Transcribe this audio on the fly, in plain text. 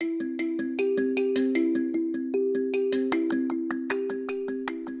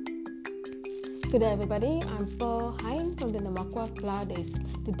Good day everybody, I'm Pearl Hein from the Namakwa Flower Desk.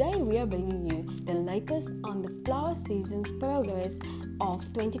 Today we are bringing you the latest on the flower season's progress of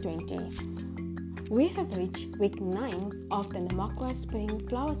 2020. We have reached week 9 of the Namakwa Spring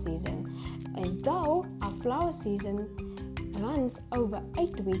flower season, and though our flower season runs over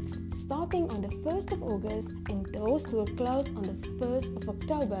 8 weeks starting on the 1st of August and draws to a close on the 1st of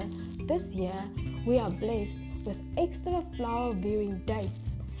October, this year we are blessed with extra flower viewing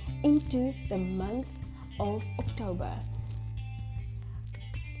dates into the month of October.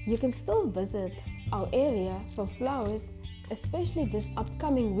 You can still visit our area for flowers, especially this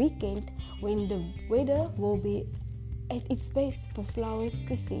upcoming weekend when the weather will be at its best for flowers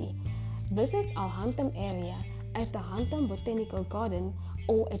to see. Visit our Hantam area at the Hantam Botanical Garden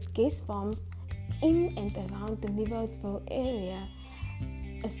or at Guest Farms in and around the Nieuwoudtsville area,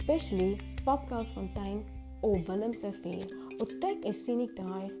 especially Popkaalsfontein or Willemsrivier, or take a scenic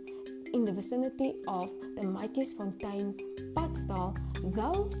drive in the vicinity of the Maatjiesfontein Padstal,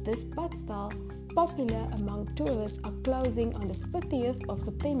 though this padstal, popular among tourists, are closing on the 30th of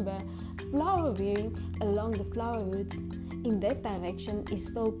September. Flower viewing along the flower routes in that direction is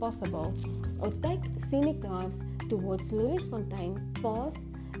still possible, or take scenic drives towards Louisfontein, past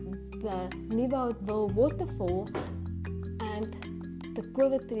the Nieuwoudtsville waterfall and the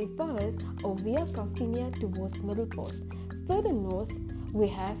Quivitry Forest, or via Carvinia towards Middelpost. Further north, we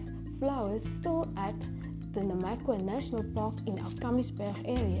have flowers still at the Namakwa National Park in our Kamiesberg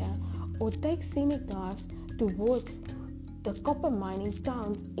area, or take scenic drives towards the copper mining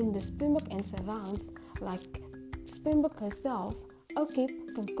towns in the Springbok and surrounds like Springbok herself,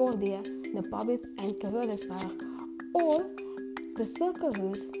 Oukiep, Concordia, Napabib and Carolusberg, or the circle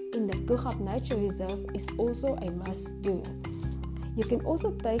routes in the Gugap Nature Reserve is also a must-do. You can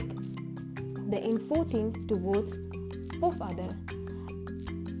also take the N14 towards Pofadder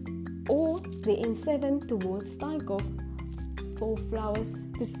or the N7 towards Steenkop for flowers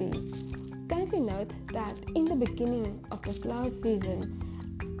to see. Kindly note that in the beginning of the flower season,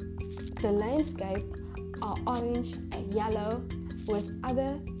 the landscape are orange and yellow with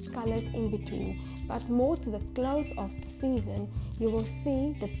other colors in between, but more to the close of the season, you will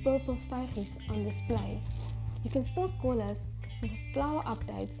see the purple fairies on display. You can still call us for flower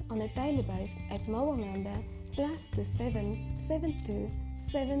updates on a daily basis at mobile number +27 72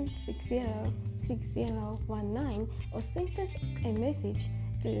 760 6019, or send us a message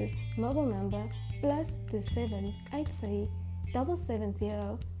to mobile number +27 83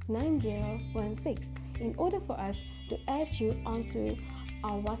 770 9016 in order for us to add you onto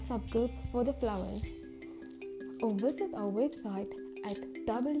our WhatsApp group for the flowers, or visit our website at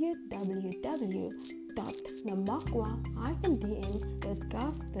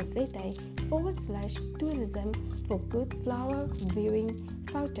www.namakwa-dm.gov.za/tourism for good flower viewing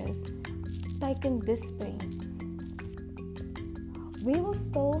photos taken this spring. We will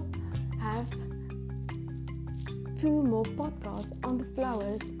still have 2 more podcasts on the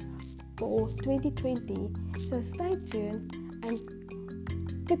flowers for 2020, so stay tuned and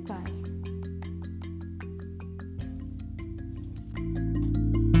goodbye.